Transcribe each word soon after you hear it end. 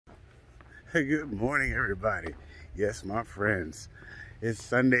Good morning, everybody. Yes, my friends. It's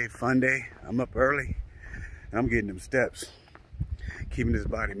Sunday, fun day. I'm up early, and I'm getting them steps, keeping this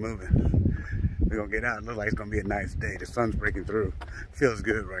body moving. We're gonna get out. Looks like it's gonna be a nice day. The sun's breaking through. Feels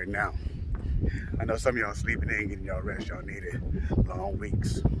good right now. I know some of y'all sleeping in, getting y'all rest. Y'all need it. Long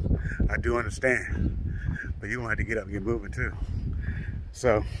weeks. I do understand, but you're gonna have to get up and get moving too.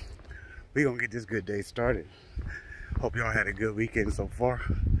 So we're gonna get this good day started. Hope y'all had a good weekend so far.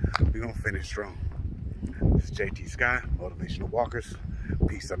 We're gonna finish strong. This is JT Sky, Motivational Walkers.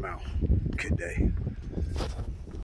 Peace, I'm out. Good day.